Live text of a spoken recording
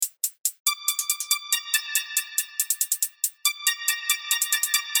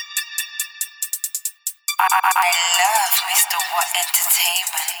I love Mr. What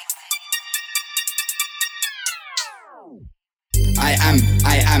Entertainment.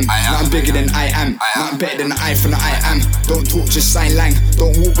 Nothing bigger than I am. Nothing better than the I from the I am. Don't talk, just sign lang.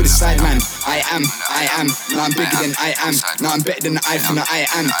 Don't walk with a side man. I am. Nothing bigger than I am. Nothing better than the I from the I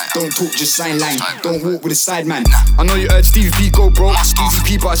am. Don't talk, just sign lang. Don't walk with a side man. I know you heard Stevie B go bro. Easy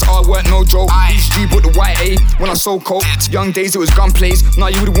P, but it's hard work, no joke. G brought the white A when I sold coke. Young days it was gunplays. Now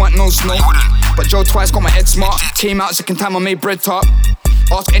you wouldn't want no snow. But Joe twice got my head smart. Came out second time I made bread tart.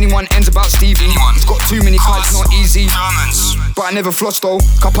 Ask anyone ends about Stevie. He's got too many cards, it's not easy. But I never floss though.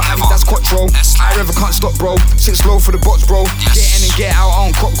 Couple Ivy, that's quattro. I ever can't stop, bro. 6 low for the box, bro. Get in and get out, I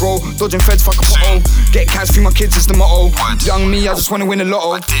don't cock grow. Dodging feds, fuck a pothole. Get cash, feed my kids is the motto. Young me, I just wanna win the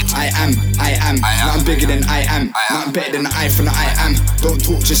lotto. I am. Nothing bigger than I am. Nothing better than the I from the I am. Don't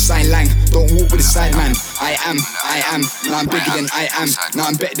talk, just sign lang. Don't walk with a side man. I am. Nothing bigger than I am.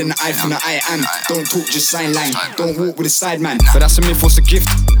 Nothing better than the I from the I am. Don't talk, just sign lang. Don't walk with a side man. But that's a myth, what's a gift?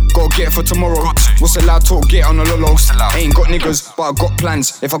 Gotta get it for tomorrow. What's allowed talk, get on the lolo. Ain't got niggas, but I got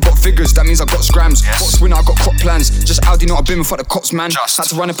plans. If I got figures, that means I got scrams. Box winner, I got crop plans. Just Audi, not a bin for the cops, man. Had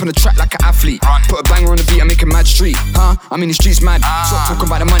to run up on the track like an athlete. Put a banger on the beat and make a mad street. I'm in the streets mad. Stop talking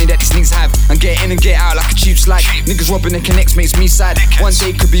about the money that these niggas have. And get in and get out like a cheap slag. Niggas robbing and connects makes me sad. One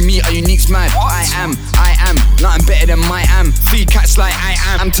day could be me, a unique's mad. I am. Nothing better than my am. 3 cats like I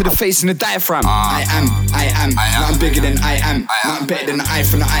am to the face in the diaphragm. I am. Nothing bigger than I am. Nothing better than the I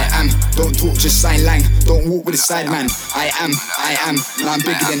from the I am. Don't talk, just sign lang. Don't walk with a side man. I am. Nothing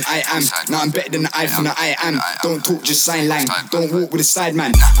bigger than I am. Nothing better than the I from the I am. Don't talk, just sign lang. Don't walk with a side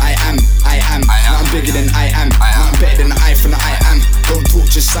man. I am. Nothing bigger than I am. Nothing better than the I from the I am. Don't talk,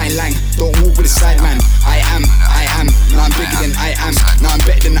 just sign lang. Don't walk with a side man. I am. Nothing bigger than I am. Nothing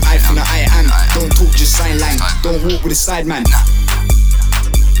better than the I from the I am. Don't talk, just sign lang. Don't walk with a side man.